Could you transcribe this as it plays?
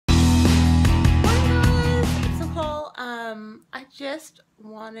I just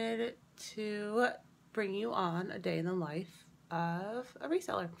wanted to bring you on a day in the life of a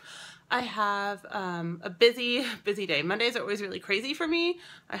reseller. I have a busy day. Mondays are always really crazy for me.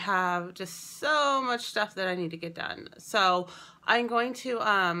 I have just so much stuff that I need to get done. So I'm going to,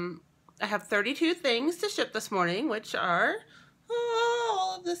 I have 32 things to ship this morning, which are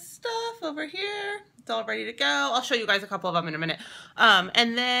all of this stuff over here. It's all ready to go. I'll show you guys a couple of them in a minute.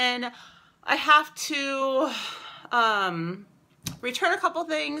 And then I have to return a couple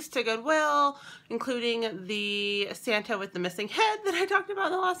things to Goodwill, including the Santa with the missing head that I talked about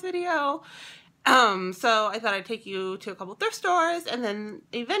in the last video. So I thought I'd take you to a couple thrift stores, and then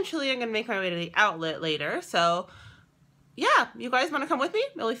eventually I'm going to make my way to the outlet later. So yeah, you guys want to come with me?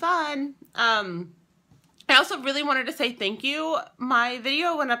 Really fun. I also really wanted to say thank you. My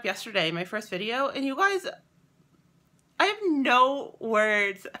video went up yesterday, my first video, and you guys, I have no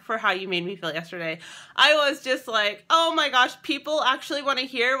words for how you made me feel yesterday. I was just like, oh my gosh, people actually want to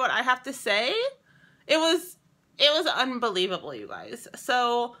hear what I have to say. It was unbelievable, you guys.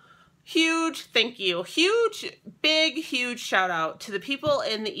 So huge thank you. Huge shout out to the people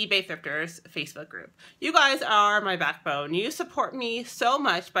in the eBay Thrifters Facebook group. You guys are my backbone. You support me so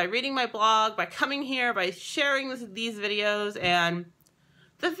much by reading my blog, by coming here, by sharing these videos, and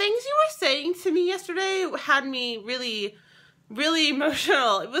the things you were saying to me yesterday had me really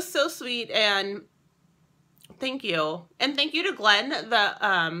emotional. It was so sweet, and thank you. And thank you to Glenn,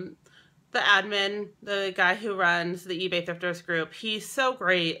 the admin, the guy who runs the eBay Thrifters group. He's so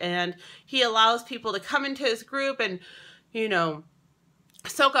great, and he allows people to come into his group and, you know,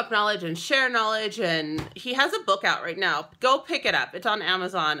 soak up knowledge and share knowledge. And he has a book out right now. Go pick it up. It's on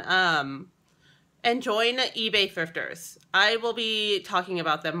Amazon. And join eBay Thrifters. I will be talking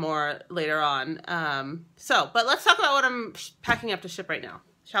about them more later on. But let's talk about what I'm packing up to ship right now,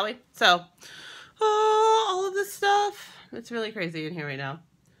 shall we? So, all of this stuff. It's really crazy in here right now.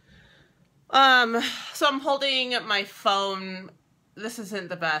 So I'm holding my phone. This isn't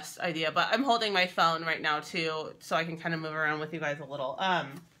the best idea, but I'm holding my phone right now too, so I can kind of move around with you guys a little.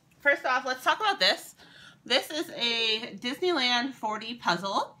 First off, let's talk about this. This is a Disneyland 4D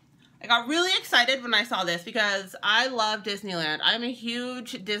puzzle. I got really excited when I saw this because I love Disneyland. I'm a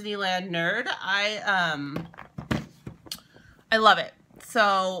huge Disneyland nerd. I love it.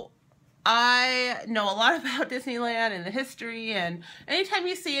 So I know a lot about Disneyland and the history, and anytime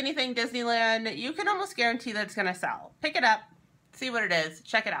you see anything Disneyland, you can almost guarantee that it's going to sell. Pick it up, see what it is,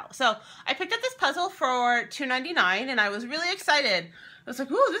 check it out. So I picked up this puzzle for $2.99, and I was really excited. I was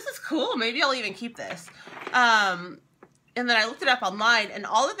like, ooh, this is cool. Maybe I'll even keep this. And then I looked it up online, and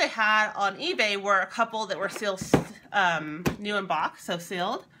all that they had on eBay were a couple that were sealed, new in box, so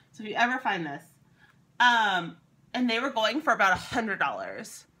sealed. So if you ever find this, and they were going for about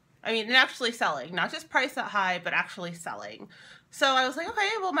 $100. I mean, and actually selling, not just priced that high, but actually selling. So I was like, okay,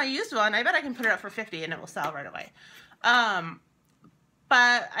 well, my used one, I bet I can put it up for $50 and it will sell right away.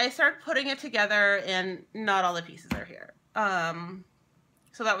 But I started putting it together, and not all the pieces are here.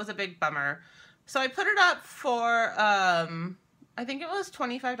 So that was a big bummer. So I put it up for, I think it was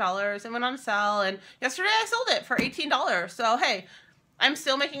 $25 and went on sale. And yesterday I sold it for $18. So, hey, I'm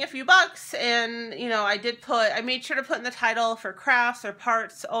still making a few bucks. And, you know, I made sure to put in the title for crafts or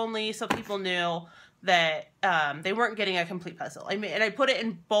parts only, so people knew that they weren't getting a complete puzzle. And I put it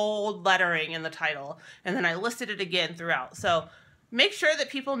in bold lettering in the title. And then I listed it again throughout. So make sure that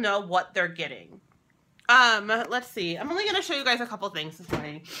people know what they're getting. Let's see. I'm only going to show you guys a couple things this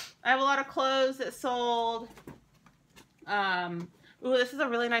morning. I have a lot of clothes that sold. Ooh, this is a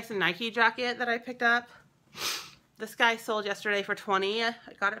really nice Nike jacket that I picked up. This guy sold yesterday for $20. I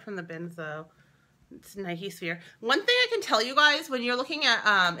got it from the bins though. It's Nike Sphere. One thing I can tell you guys, when you're looking at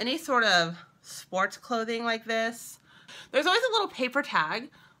any sort of sports clothing like this, there's always a little paper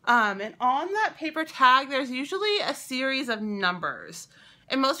tag. And on that paper tag, there's usually a series of numbers.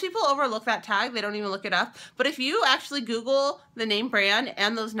 And most people overlook that tag. They don't even look it up. But if you actually Google the name brand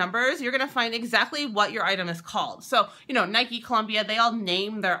and those numbers, you're going to find exactly what your item is called. So, you know, Nike, Columbia, they all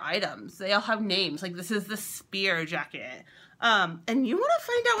name their items. They all have names. Like, this is the Spear jacket. And you want to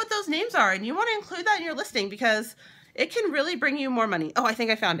find out what those names are. And you want to include that in your listing because it can really bring you more money. Oh, I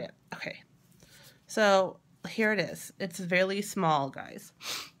think I found it. Okay. So, here it is. It's really small, guys.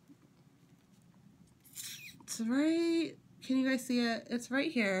 It's right... Can you guys see it? It's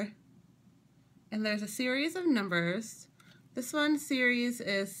right here. And there's a series of numbers. This one series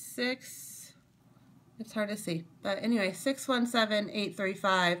is 6, it's hard to see, but anyway,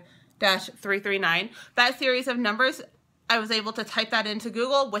 617835-339. That series of numbers, I was able to type that into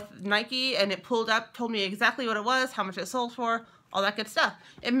Google with Nike, and it pulled up, told me exactly what it was, how much it sold for, all that good stuff.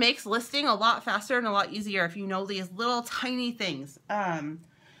 It makes listing a lot faster and a lot easier if you know these little tiny things.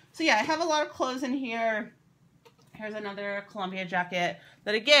 So yeah, I have a lot of clothes in here. Here's another Columbia jacket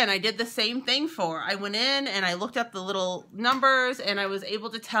that, again, I did the same thing for. I went in and I looked up the little numbers and I was able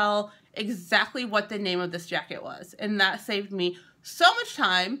to tell exactly what the name of this jacket was. And that saved me so much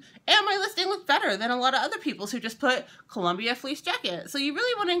time, and my listing looked better than a lot of other people's who just put Columbia fleece jacket. So you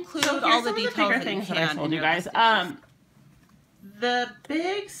really want to include all the details that you can. I told you guys. The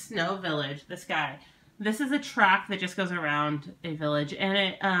big snow village, this guy. This is a track that just goes around a village, and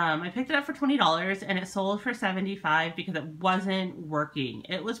it I picked it up for $20 and it sold for $75 because it wasn't working.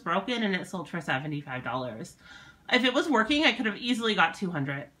 It was broken and it sold for $75. If it was working, I could have easily got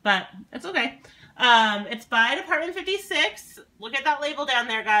 $200, but it's okay. It's by Department 56. Look at that label down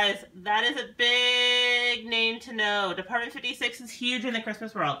there, guys. That is a big name to know. Department 56 is huge in the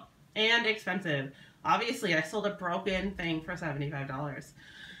Christmas world and expensive. Obviously, I sold a broken thing for $75.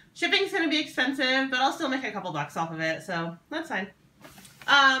 Shipping's going to be expensive, but I'll still make a couple bucks off of it, so that's fine.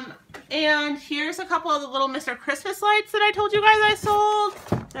 And here's a couple of the little Mr. Christmas lights that I told you guys I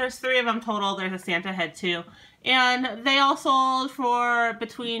sold. There's 3 of them total. There's a Santa head too. And they all sold for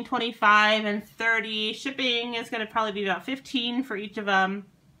between $25 and $30. Shipping is going to probably be about $15 for each of them.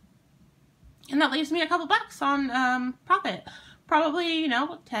 And that leaves me a couple bucks on profit. Probably, you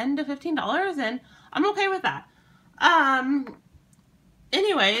know, $10 to $15, and I'm okay with that.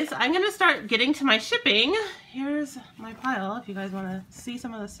 Anyways, I'm going to start getting to my shipping. Here's my pile if you guys want to see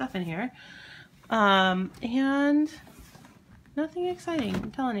some of the stuff in here. And nothing exciting, I'm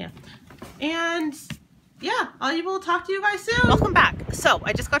telling you. And yeah, I will talk to you guys soon. Welcome back. So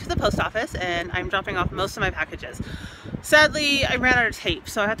I just got to the post office and I'm dropping off most of my packages. Sadly, I ran out of tape,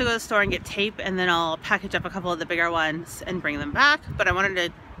 so I have to go to the store and get tape, and then I'll package up a couple of the bigger ones and bring them back. But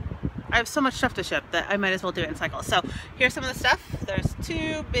I have so much stuff to ship that I might as well do it in cycles. So here's some of the stuff. There's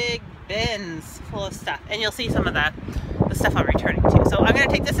 2 big bins full of stuff, and you'll see some of the stuff I'm returning to. So I'm going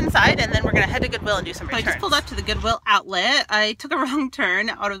to take this inside, and then we're going to head to Goodwill and do some returns. I just pulled up to the Goodwill Outlet. I took a wrong turn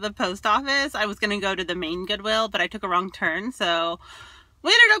out of the post office. I was going to go to the main Goodwill, but I took a wrong turn, so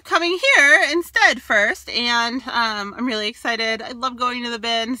we ended up coming here instead first, and I'm really excited. I love going to the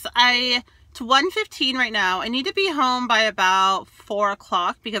bins. It's 1:15 right now. I need to be home by about 4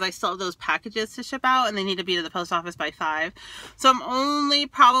 o'clock because I still have those packages to ship out and they need to be to the post office by 5. So I'm only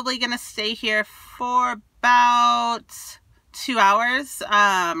probably going to stay here for about 2 hours.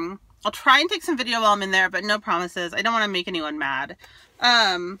 I'll try and take some video while I'm in there, but no promises. I don't want to make anyone mad.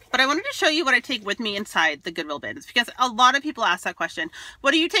 But I wanted to show you what I take with me inside the Goodwill bins because a lot of people ask that question.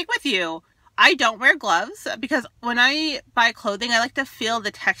 What do you take with you? I don't wear gloves because when I buy clothing, I like to feel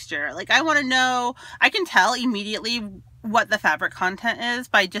the texture. Like, I want to know, I can tell immediately what the fabric content is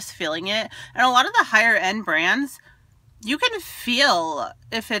by just feeling it. And a lot of the higher end brands, you can feel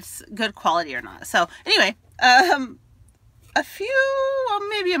if it's good quality or not. So anyway,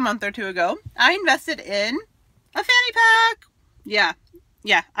 maybe a month or 2 ago, I invested in a fanny pack.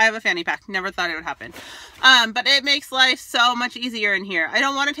 Yeah, I have a fanny pack. Never thought it would happen. But it makes life so much easier in here. I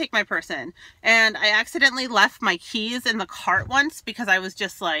don't want to take my purse in. And I accidentally left my keys in the cart once because I was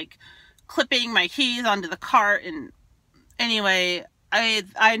just like clipping my keys onto the cart. And anyway, I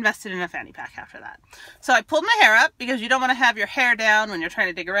invested in a fanny pack after that. So I pulled my hair up because you don't want to have your hair down when you're trying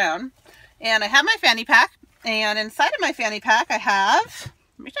to dig around. And I have my fanny pack. And inside of my fanny pack, I have,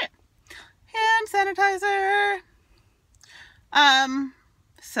 let me show you, hand sanitizer.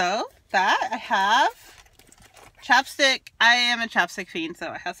 So that I have chapstick. I am a chapstick fiend, so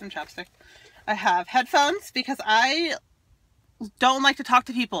I have some chapstick. I have headphones because I don't like to talk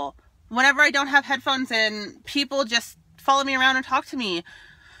to people. Whenever I don't have headphones in, people just follow me around and talk to me.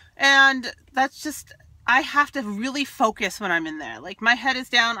 And that's just, I have to really focus when I'm in there. Like, my head is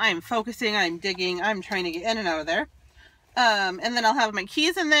down, I'm focusing, I'm digging, I'm trying to get in and out of there. And then I'll have my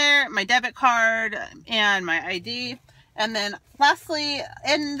keys in there, my debit card, and my ID. And then lastly,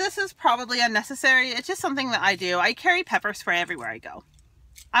 and this is probably unnecessary, it's just something that I do, I carry pepper spray everywhere I go.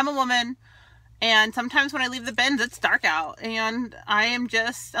 I'm a woman, and sometimes when I leave the bins, it's dark out, and I am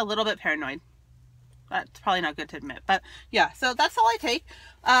just a little bit paranoid. That's probably not good to admit, but yeah, so that's all I take.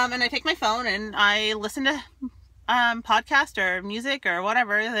 And I take my phone, and I listen to podcast or music or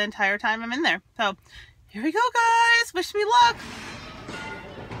whatever the entire time I'm in there. So here we go, guys. Wish me luck.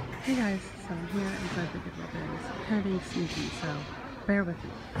 Hey guys, so I'm here inside the Goodwill bins. Kind of being sneaky, so bear with me.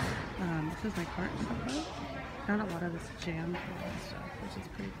 This is my cart so far. Found a lot of this jam stuff, which is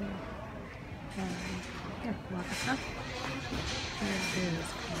pretty cool. Yeah, lots of stuff. Here is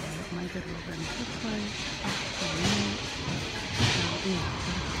what my Goodwill bins looks like.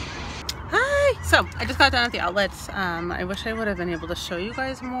 Hi Okay, so I just got done at the outlets. I wish I would have been able to show you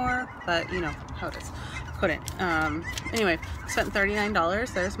guys more, but you know how it is. Couldn't. Anyway, spent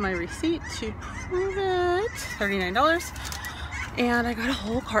 $39. There's my receipt to prove it. $39. And I got a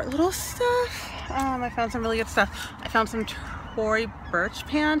whole cartload of stuff. I found some really good stuff. I found some Tory Burch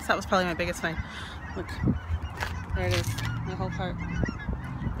pants. That was probably my biggest find. Look, there it is, my whole cart.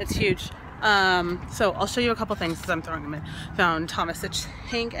 It's huge. So I'll show you a couple things as I'm throwing them in. Found Thomas the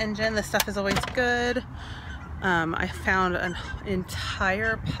Tank Engine. This stuff is always good. I found an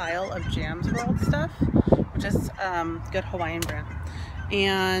entire pile of Jam's World stuff, which is good Hawaiian brand.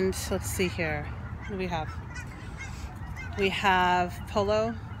 And let's see here. What do we have? We have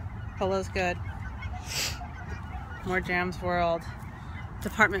Polo. Polo's good. More Jam's World.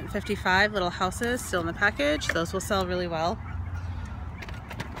 Department 55 little houses still in the package. Those will sell really well.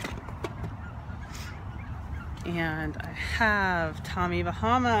 And I have Tommy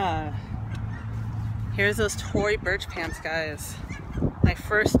Bahama. Here's those Tory Burch pants, guys. My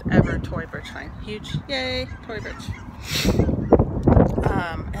first ever Tory Burch find. Huge. Yay, Tory Burch.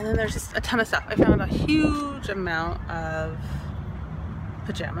 And then there's just a ton of stuff. I found a huge amount of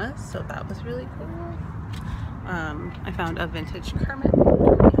pajamas, so that was really cool. I found a vintage Kermit.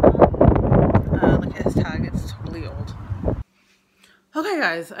 Look at his tag, it's totally old. Okay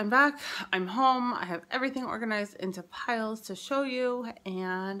guys, I'm back, I'm home, I have everything organized into piles to show you,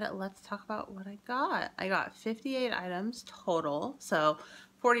 and let's talk about what I got. I got 58 items total, so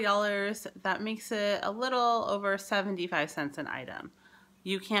 $40, that makes it a little over 75 cents an item.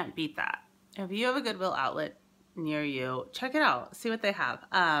 You can't beat that. If you have a Goodwill Outlet near you, check it out, see what they have.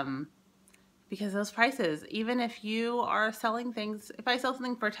 Because those prices, even if you are selling things, if I sell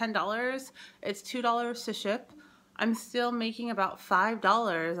something for $10, it's $2 to ship. I'm still making about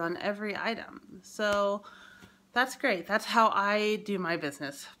 $5 on every item. So that's great. That's how I do my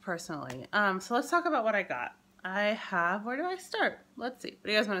business personally. So let's talk about what I got. I have, where do I start? Let's see. What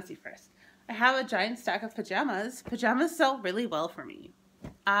do you guys want to see first? I have a giant stack of pajamas. Pajamas sell really well for me.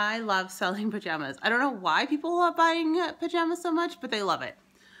 I love selling pajamas. I don't know why people love buying pajamas so much, but they love it.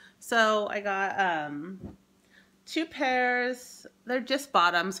 So I got 2 pairs. They're just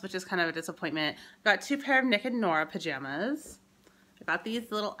bottoms, which is kind of a disappointment. Got 2 pair of Nick and Nora pajamas. I got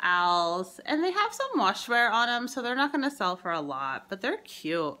these little owls, and they have some washwear on them, so they're not going to sell for a lot, but they're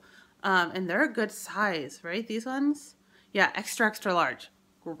cute. And they're a good size, right? These ones? Yeah, extra, extra large.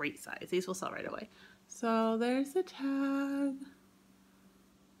 Great size. These will sell right away. So there's the tag.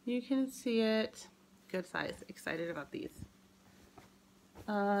 You can see it. Good size. Excited about these.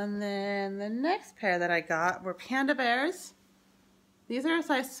 And then the next pair that I got were Panda Bears. These are a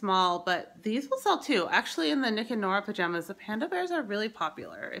size small, but these will sell too. Actually, in the Nick and Nora pajamas, the Panda Bears are really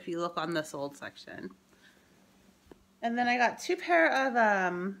popular if you look on the sold section. And then I got 2 pair of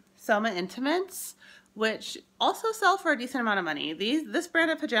Selma Intimates, which also sell for a decent amount of money. This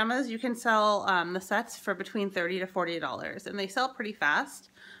brand of pajamas, you can sell the sets for between $30 to $40, and they sell pretty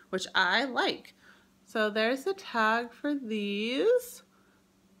fast, which I like. So there's the tag for these.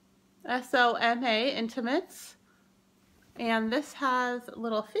 SOMA Intimates. And this has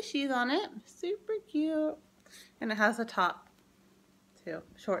little fishies on it. Super cute. And it has a top too.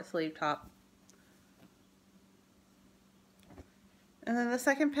 Short sleeve top. And then the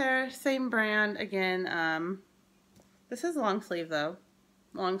second pair, same brand again. This is long sleeve though.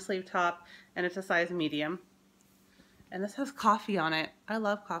 Long sleeve top, and it's a size medium. And this has coffee on it. I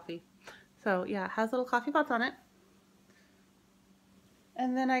love coffee. So yeah, it has little coffee pots on it.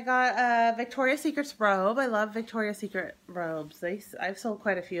 And then I got a Victoria's Secret's robe. I love Victoria's Secret robes. I've sold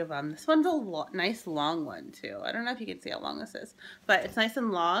quite a few of them. This one's a nice long one too. I don't know if you can see how long this is, but it's nice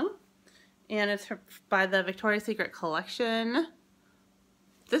and long. And it's by the Victoria's Secret collection.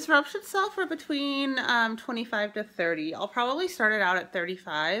 This robe should sell for between 25 to 30. I'll probably start it out at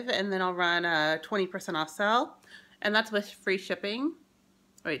 35, and then I'll run a 20% off sale. And that's with free shipping.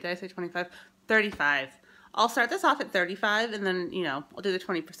 Wait, did I say 25? 35. I'll start this off at 35, and then, you know, I'll do the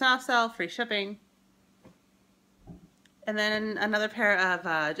 20% off sale, free shipping. And then another pair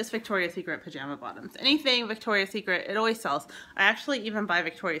of just Victoria's Secret pajama bottoms. Anything Victoria's Secret, it always sells. I actually even buy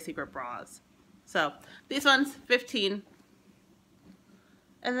Victoria's Secret bras. So these ones, 15.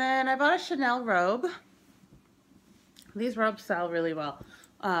 And then I bought a Chanel robe. These robes sell really well.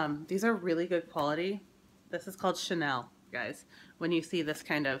 These are really good quality. This is called Chanel, guys. When you see this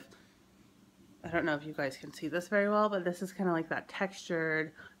kind of, I don't know if you guys can see this very well, but this is kind of like that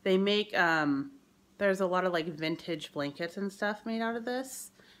textured. They make, there's a lot of like vintage blankets and stuff made out of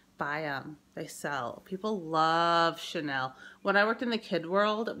this. Buy them. They sell. People love Chanel. When I worked in the kid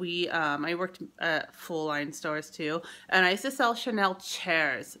world, I worked at full line stores too, and I used to sell Chanel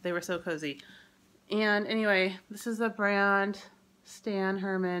chairs. They were so cozy. And anyway, this is the brand Stan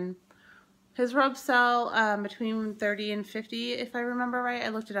Herman. His robes sell between 30 and 50, if I remember right. I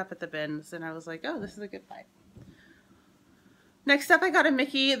looked it up at the bins, and I was like, oh, this is a good buy. Next up, I got a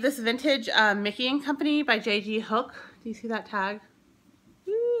Mickey, this vintage Mickey and Company by J.G. Hook. Do you see that tag?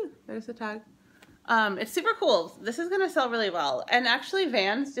 Woo, there's the tag. It's super cool. This is going to sell really well. And actually,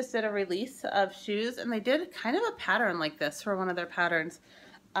 Vans just did a release of shoes, and they did kind of a pattern like this for one of their patterns.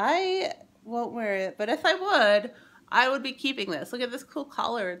 I won't wear it, but if I would be keeping this. Look at this cool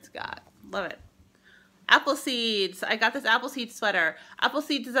collar it's got. Love it. Appleseeds. I got this Appleseed sweater.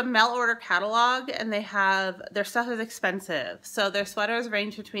 Appleseeds is a mail order catalog, and they have, their stuff is expensive. So their sweaters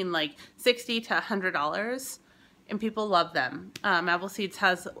range between like $60 to $100, and people love them. Appleseeds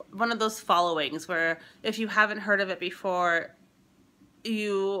has one of those followings where if you haven't heard of it before,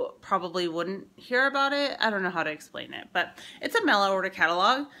 you probably wouldn't hear about it. I don't know how to explain it, but it's a mail order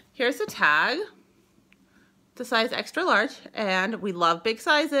catalog. Here's the tag. It's a size extra large, and we love big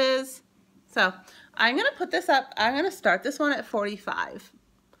sizes. So I'm going to put this up. I'm going to start this one at 45.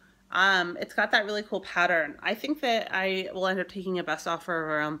 It's got that really cool pattern. I think that I will end up taking a best offer of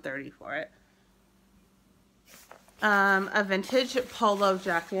around 30 for it. A vintage polo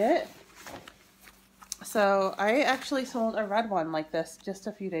jacket. So I actually sold a red one like this just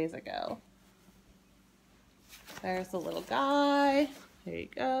a few days ago. There's the little guy. There you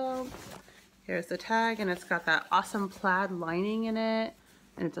go. Here's the tag, and it's got that awesome plaid lining in it.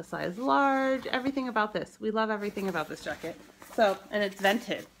 And it's a size large. Everything about this. We love everything about this jacket. So, and it's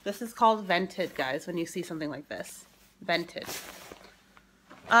vented. This is called vented, guys, when you see something like this. Vented.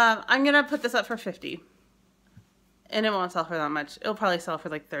 I'm going to put this up for 50. And it won't sell for that much. It'll probably sell for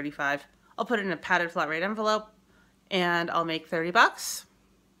like 35. I'll put it in a padded flat rate envelope, and I'll make 30 bucks.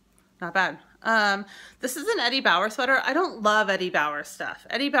 Not bad. This is an Eddie Bauer sweater. I don't love Eddie Bauer stuff.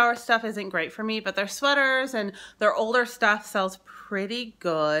 Eddie Bauer stuff isn't great for me, but their sweaters and their older stuff sells pretty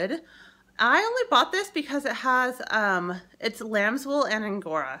good. I only bought this because it has, it's lamb's wool and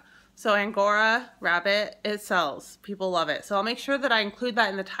Angora. So Angora rabbit, it sells. People love it. So I'll make sure that I include that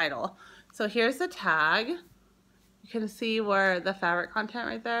in the title. So here's the tag. You can see where the fabric content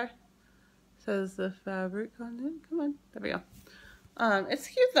right there says the fabric content. Come on, there we go. It's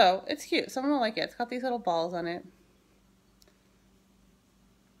cute though. It's cute. Someone will like it. It's got these little balls on it.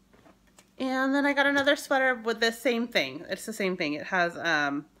 And then I got another sweater with the same thing. It's the same thing. It has,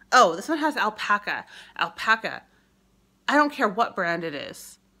 oh, this one has alpaca. Alpaca. I don't care what brand it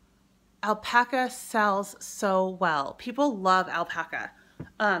is. Alpaca sells so well. People love alpaca.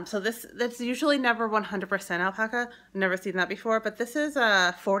 So that's usually never 100% alpaca. I've never seen that before, but this is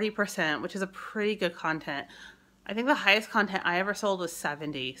 40%, which is a pretty good content. I think the highest content I ever sold was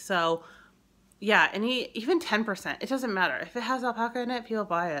 70. So yeah, even 10%, it doesn't matter. If it has alpaca in it, people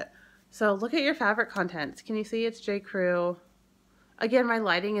buy it. So look at your fabric contents. Can you see it's J. Crew? Again, my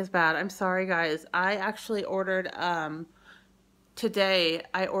lighting is bad. I'm sorry, guys. I actually ordered, today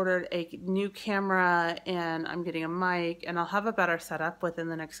I ordered a new camera, and I'm getting a mic, and I'll have a better setup within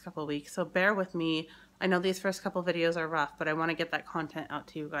the next couple of weeks. So bear with me. I know these first couple videos are rough, but I want to get that content out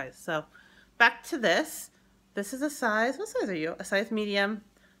to you guys. So back to this. This is a size, what size are you? A size medium.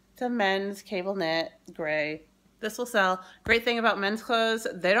 It's a men's cable knit, gray. This will sell. Great thing about men's clothes,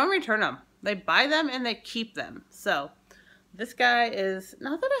 they don't return them. They buy them and they keep them. So this guy is,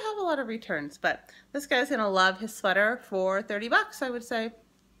 not that I have a lot of returns, but this guy's gonna love his sweater for 30 bucks, I would say.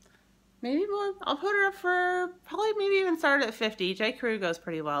 Maybe more. I'll put it up for, probably maybe even start at 50. J. Crew goes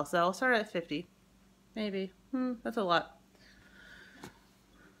pretty well, so I'll start at 50. Maybe. That's a lot.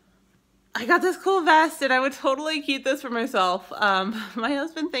 I got this cool vest, and I would totally keep this for myself. My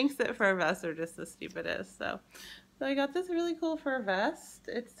husband thinks that fur vests are just the stupidest. So I got this really cool fur vest.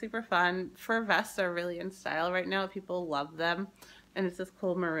 It's super fun. Fur vests are really in style right now. People love them. And it's this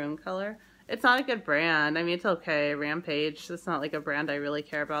cool maroon color. It's not a good brand. I mean, it's okay. Rampage. It's not like a brand I really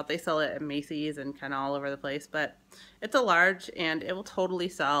care about. They sell it at Macy's and kind of all over the place. But it's a large, and it will totally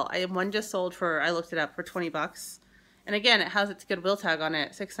sell. One just sold for, I looked it up, for 20 bucks. And again, it has its Goodwill tag on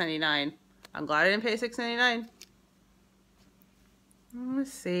it, $6.99. I'm glad I didn't pay $6.99.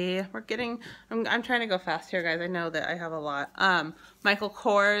 Let's see. We're getting, I'm trying to go fast here, guys. I know that I have a lot. Michael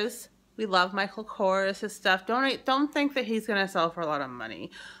Kors. We love Michael Kors. His stuff. Don't think that he's gonna sell for a lot of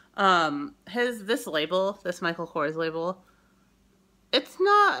money. This label, this Michael Kors label, it's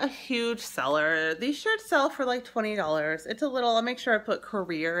not a huge seller. These shirts sell for like $20. It's a little, I'll make sure I put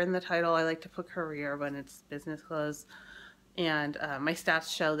career in the title. I like to put career when it's business clothes. And my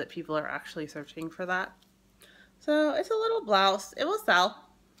stats show that people are actually searching for that. So it's a little blouse. It will sell.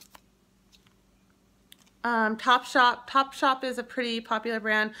 Topshop. Topshop is a pretty popular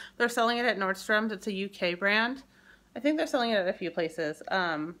brand. They're selling it at Nordstrom's. It's a UK brand. I think they're selling it at a few places,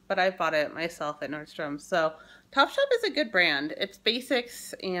 but I bought it myself at Nordstrom's. So Topshop is a good brand. It's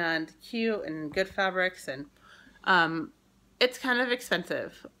basics and cute and good fabrics, and it's kind of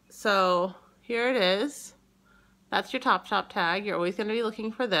expensive. So here it is. That's your Topshop tag. You're always going to be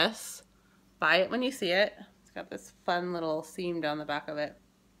looking for this. Buy it when you see it. It's got this fun little seam down the back of it.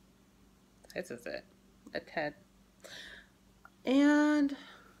 This is it. A 10. And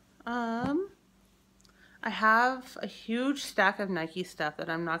I have a huge stack of Nike stuff that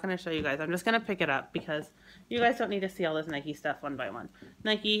I'm not going to show you guys. I'm just going to pick it up because you guys don't need to see all this Nike stuff one by one.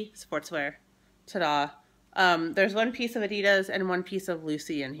 Nike, sportswear, ta-da. There's one piece of Adidas and one piece of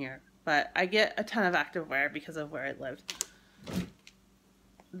Lucy in here. But I get a ton of activewear because of where I lived.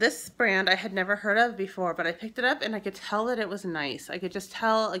 This brand I had never heard of before, but I picked it up and I could tell that it was nice. I could just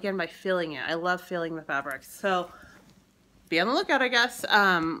tell, again, by feeling it. I love feeling the fabrics. So be on the lookout, I guess.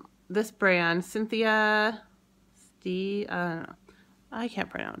 This brand, Cynthia, I don't know. I can't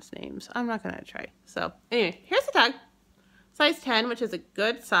pronounce names. I'm not going to try. So anyway, here's the tag. Size 10, which is a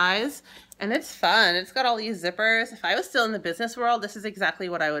good size, and it's fun. It's got all these zippers. If I was still in the business world, this is exactly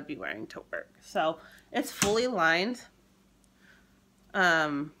what I would be wearing to work. So it's fully lined,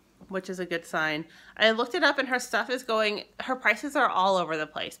 which is a good sign. I looked it up and her stuff is going, her prices are all over the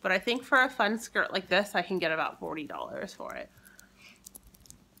place, but I think for a fun skirt like this, I can get about $40 for it.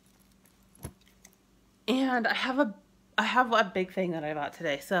 And I have a big thing that I bought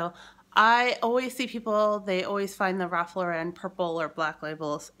today. So I always see people, they always find the Ralph Lauren purple or black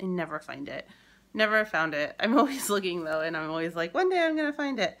labels and never find it. Never found it. I'm always looking though, and I'm always like, one day I'm gonna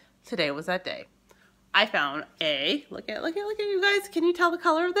find it. Today was that day. I found a, look at you guys. Can you tell the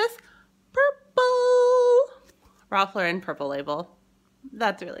color of this? Purple. Ralph Lauren purple label.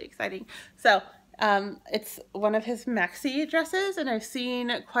 That's really exciting. So it's one of his maxi dresses, and I've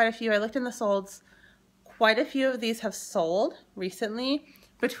seen quite a few. I looked in the solds. Quite a few of these have sold recently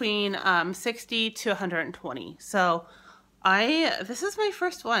between 60 to 120. So this is my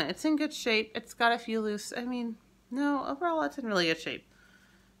first one. It's in good shape. It's got a few loose, no, overall it's in really good shape.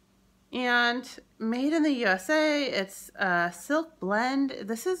 And made in the USA, it's a silk blend.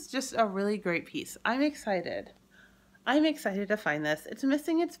 This is just a really great piece. I'm excited. I'm excited to find this. It's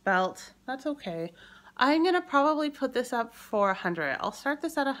missing its belt. That's okay. I'm gonna probably put this up for 100. I'll start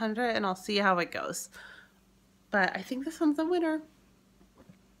this at 100 and I'll see how it goes. But I think this one's a winner.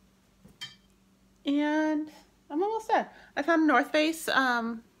 And I'm almost done. I found North Face.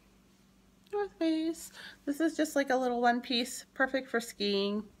 North Face. This is just like a little one piece, perfect for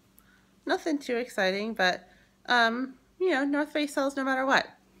skiing. Nothing too exciting, but you know, North Face sells no matter what.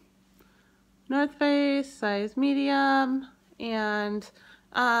 North Face, size medium, and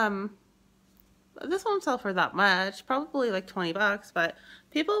this won't sell for that much, probably like 20 bucks, but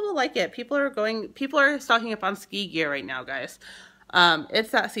people will like it. People are stocking up on ski gear right now, guys.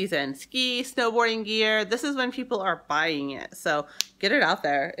 It's that season. Ski, snowboarding gear. This is when people are buying it. So get it out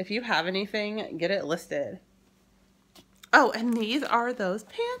there. If you have anything, get it listed. Oh, and these are those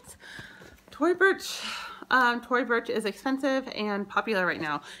pants. Tory Burch. Tory Burch is expensive and popular right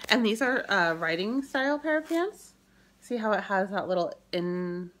now. And these are riding style pair of pants. See how it has that little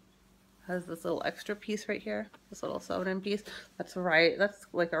has this little extra piece right here, this little sewn in piece. That's right, that's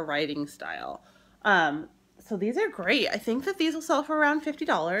like a riding style. So these are great. I think that these will sell for around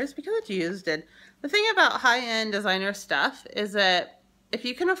 $50 because it's used. And the thing about high-end designer stuff is that if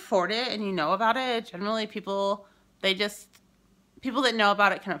you can afford it and you know about it, generally people that know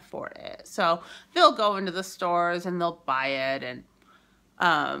about it can afford it. So they'll go into the stores and they'll buy it,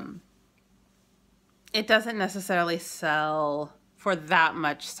 and it doesn't necessarily sell for that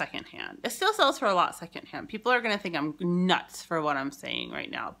much secondhand. It still sells for a lot secondhand. People are going to think I'm nuts for what I'm saying right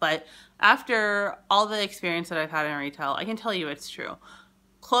now, but after all the experience that I've had in retail, I can tell you it's true.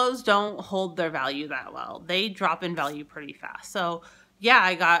 Clothes don't hold their value that well. They drop in value pretty fast. So yeah,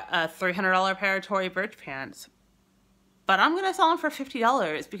 I got a $300 pair of Tory Burch pants, but I'm going to sell them for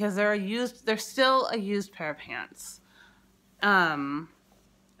 $50 because they're still a used pair of pants.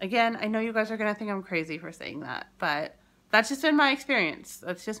 Again, I know you guys are going to think I'm crazy for saying that, but that's just been my experience.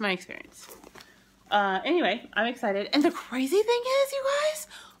 That's just my experience. Anyway, I'm excited. And the crazy thing is, you guys,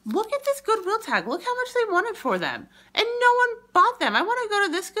 look at this Goodwill tag. Look how much they wanted for them. And no one bought them. I want to go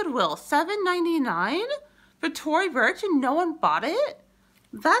to this Goodwill. $7.99 for Tory Burch and no one bought it?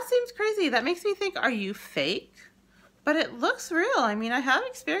 That seems crazy. That makes me think, are you fake? But it looks real. I mean, I have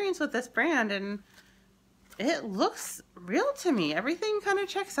experience with this brand and it looks real to me. Everything kind of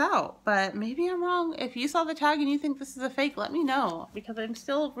checks out, but maybe I'm wrong. If you saw the tag and you think this is a fake, let me know because I'm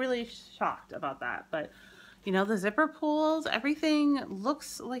still really shocked about that. But you know, the zipper pulls, everything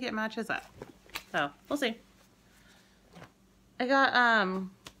looks like it matches up. So we'll see. I got,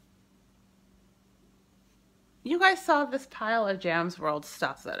 you guys saw this pile of Jams World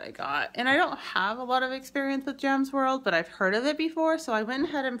stuff that I got, and I don't have a lot of experience with Jams World, but I've heard of it before, so I went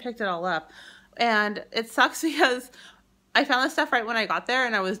ahead and picked it all up. And it sucks because I found this stuff right when I got there,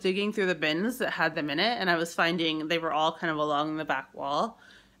 and I was digging through the bins that had them in it, and I was finding they were all kind of along the back wall.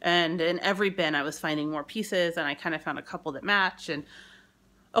 And in every bin, I was finding more pieces, and I kind of found a couple that match. And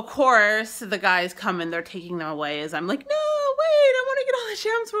of course, the guys come and they're taking them away as I'm like, no, wait, I want to get all the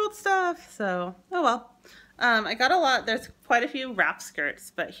Jams World stuff. So, oh well. I got a lot. There's quite a few wrap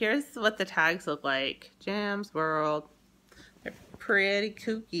skirts, but here's what the tags look like. Jams World. They're pretty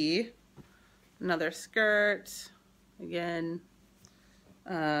kooky. Another skirt. Again,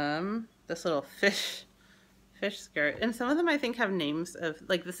 this little fish skirt, and some of them I think have names of,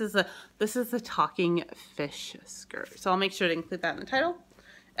 like, this is a talking fish skirt, so I'll make sure to include that in the title.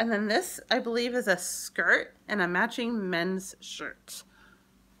 And then this, I believe, is a skirt and a matching men's shirt.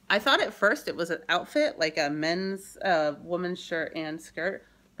 I thought at first it was an outfit, like a men's, woman's shirt and skirt,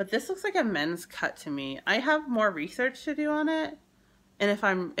 but this looks like a men's cut to me. I have more research to do on it,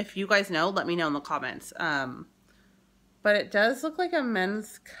 and if you guys know, let me know in the comments. But it does look like a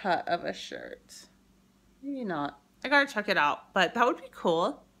men's cut of a shirt. Maybe not. I gotta check it out, but that would be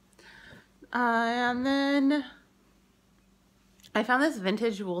cool. And then I found this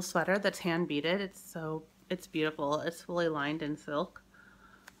vintage wool sweater that's hand beaded. It's beautiful. It's fully lined in silk.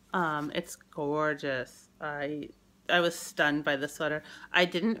 It's gorgeous. I was stunned by the sweater. I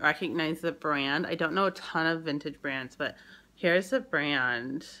didn't recognize the brand. I don't know a ton of vintage brands, but here's the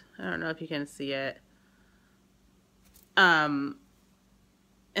brand. I don't know if you can see it.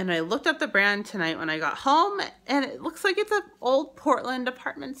 And I looked up the brand tonight when I got home, and it looks like it's an old Portland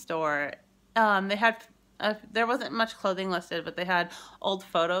department store. They had, there wasn't much clothing listed, but they had old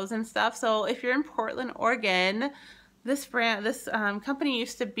photos and stuff. So if you're in Portland, Oregon, this company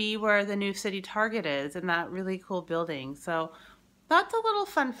used to be where the new city Target is, in that really cool building. So that's a little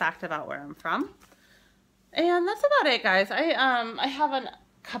fun fact about where I'm from. And that's about it, guys. I have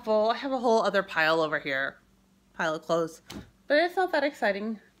a whole other pile over here. Pile of clothes, but it's not that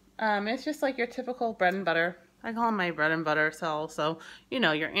exciting. It's just like your typical bread and butter. I call them my bread and butter sell. So, you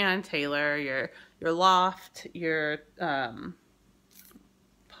know, your Ann Taylor, your Loft, your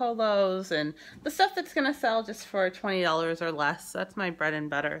polos, and the stuff that's gonna sell just for $20 or less. That's my bread and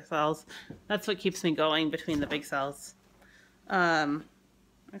butter sales. That's what keeps me going between the big sales. A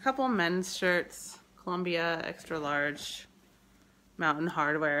couple men's shirts, Columbia extra large, Mountain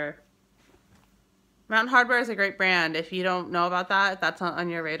Hardwear. Mountain Hardwear is a great brand. If you don't know about that, if that's on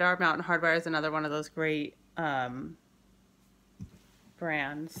your radar, Mountain Hardwear is another one of those great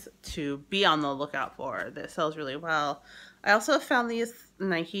brands to be on the lookout for that sells really well. I also found these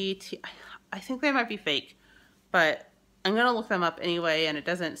Nike I think they might be fake, but I'm gonna look them up anyway, and it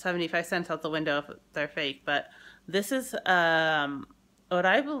doesn't 75 cents out the window if they're fake. But this is what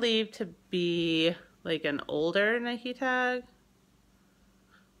I believe to be like an older Nike tag.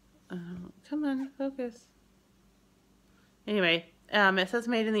 Come on, focus. Anyway, it says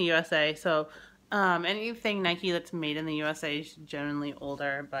made in the USA, so anything Nike that's made in the USA is generally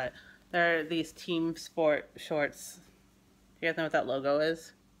older, but there are these team sport shorts. Do you guys know what that logo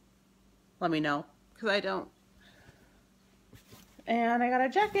is? Let me know, because I don't. And I got a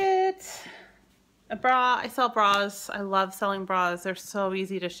jacket, a bra. I sell bras. I love selling bras. They're so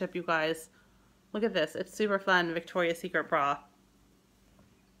easy to ship, you guys. Look at this. It's super fun. Victoria's Secret bra.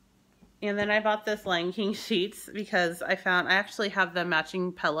 And then I bought this Lion King sheets because I actually have the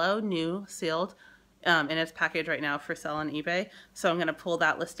matching pillow, new, sealed, in its package right now for sale on eBay. So I'm going to pull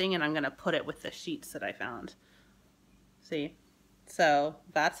that listing and I'm going to put it with the sheets that I found. See? So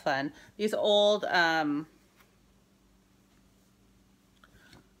that's fun. These old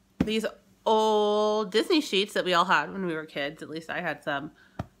Disney sheets that we all had when we were kids, at least I had some,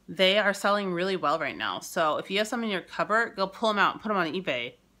 they are selling really well right now. So if you have some in your cupboard, go pull them out and put them on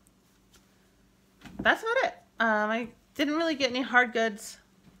eBay. That's about it. I didn't really get any hard goods.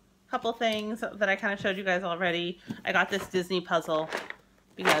 A couple things that I kind of showed you guys already. I got this Disney puzzle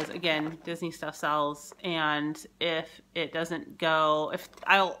because, again, Disney stuff sells. And if it doesn't go,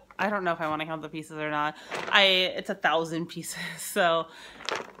 I don't know if I want to count the pieces or not. It's 1,000 pieces. So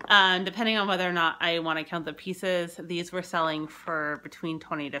depending on whether or not I want to count the pieces, these were selling for between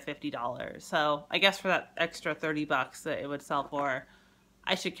 $20 to $50. So I guess for that extra $30 that it would sell for,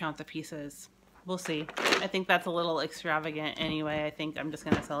 I should count the pieces. We'll see. I think that's a little extravagant anyway. I think I'm just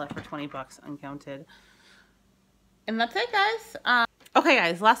going to sell it for $20 uncounted. And that's it, guys. Okay,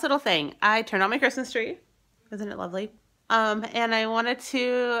 guys, last little thing. I turned on my Christmas tree. Isn't it lovely? And I wanted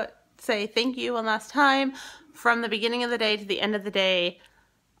to say thank you one last time. From the beginning of the day to the end of the day,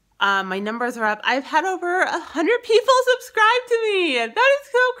 my numbers are up. I've had over 100 people subscribe to me. That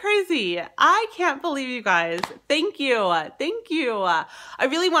is so crazy. I can't believe you guys. Thank you. Thank you. I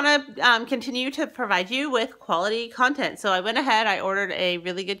really want to continue to provide you with quality content. So I went ahead, I ordered a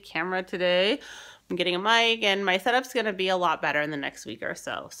really good camera today. I'm getting a mic, and my setup's going to be a lot better in the next week or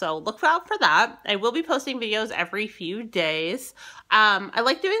so. So look out for that. I will be posting videos every few days. I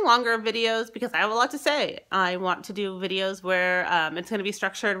like doing longer videos because I have a lot to say. I want to do videos where it's going to be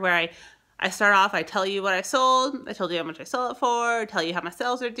structured, where I start off, I tell you what I sold, I told you how much I sold it for, I tell you how my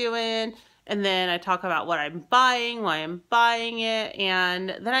sales are doing, and then I talk about what I'm buying, why I'm buying it, and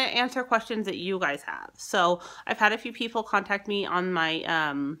then I answer questions that you guys have. So I've had a few people contact me on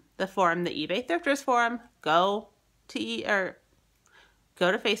my the forum, the eBay Thrifters forum. Go to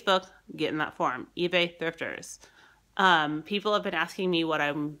Facebook, get in that forum, eBay Thrifters. People have been asking me what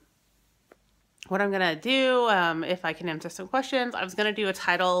I'm gonna do, if I can answer some questions. I was gonna do a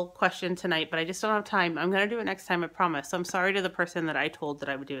title question tonight, but I just don't have time. I'm gonna do it next time, I promise. So I'm sorry to the person that I told that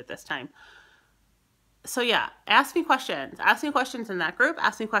I would do it this time. So yeah, ask me questions. Ask me questions in that group.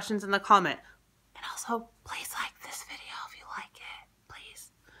 Ask me questions in the comment. And also, please like this video if you like it,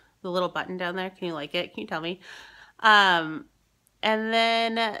 please. The little button down there, can you like it? Can you tell me? And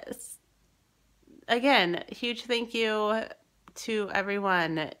then, again, huge thank you to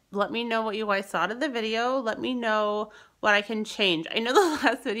everyone. Let me know what you guys thought of the video. Let me know what I can change. I know the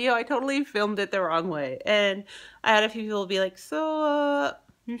last video I totally filmed it the wrong way, and I had a few people be like, so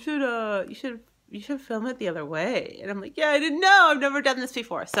you should film it the other way. And I'm like, yeah, I didn't know. I've never done this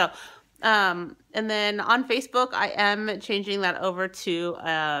before. So and then on Facebook, I am changing that over to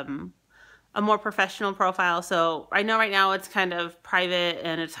a more professional profile. So I know right now it's kind of private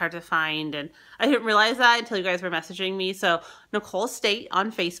and it's hard to find, and I didn't realize that until you guys were messaging me. So Nicole State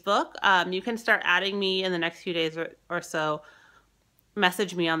on Facebook, you can start adding me in the next few days or so.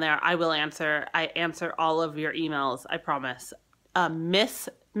 Message me on there. I will answer. I answer all of your emails, I promise.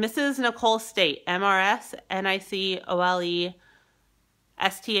 Mrs. Nicole State, MRSNICOLE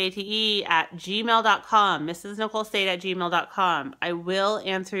STATE at gmail.com, Mrs. Nicole State at gmail.com. I will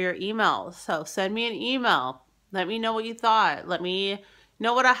answer your emails. So send me an email. Let me know what you thought. Let me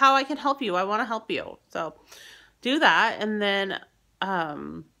know how I can help you. I want to help you. So do that. And then my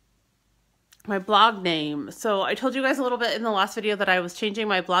blog name. So I told you guys a little bit in the last video that I was changing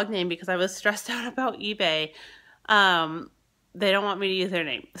my blog name because I was stressed out about eBay. They don't want me to use their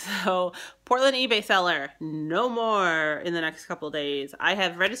name. So Portland eBay seller, no more in the next couple of days. I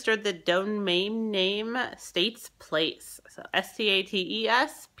have registered the domain name States Place. So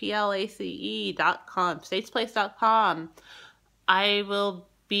STATESPLACE.com, statesplace.com. I will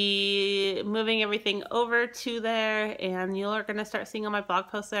be moving everything over to there, and you're going to start seeing all my blog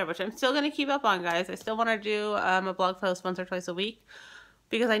posts there, which I'm still going to keep up on, guys. I still want to do a blog post once or twice a week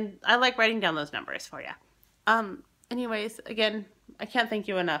because I like writing down those numbers for you. Anyways, again, I can't thank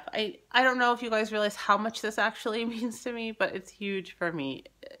you enough. I don't know if you guys realize how much this actually means to me, but it's huge for me.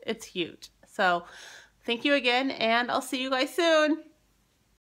 It's huge. So thank you again, and I'll see you guys soon.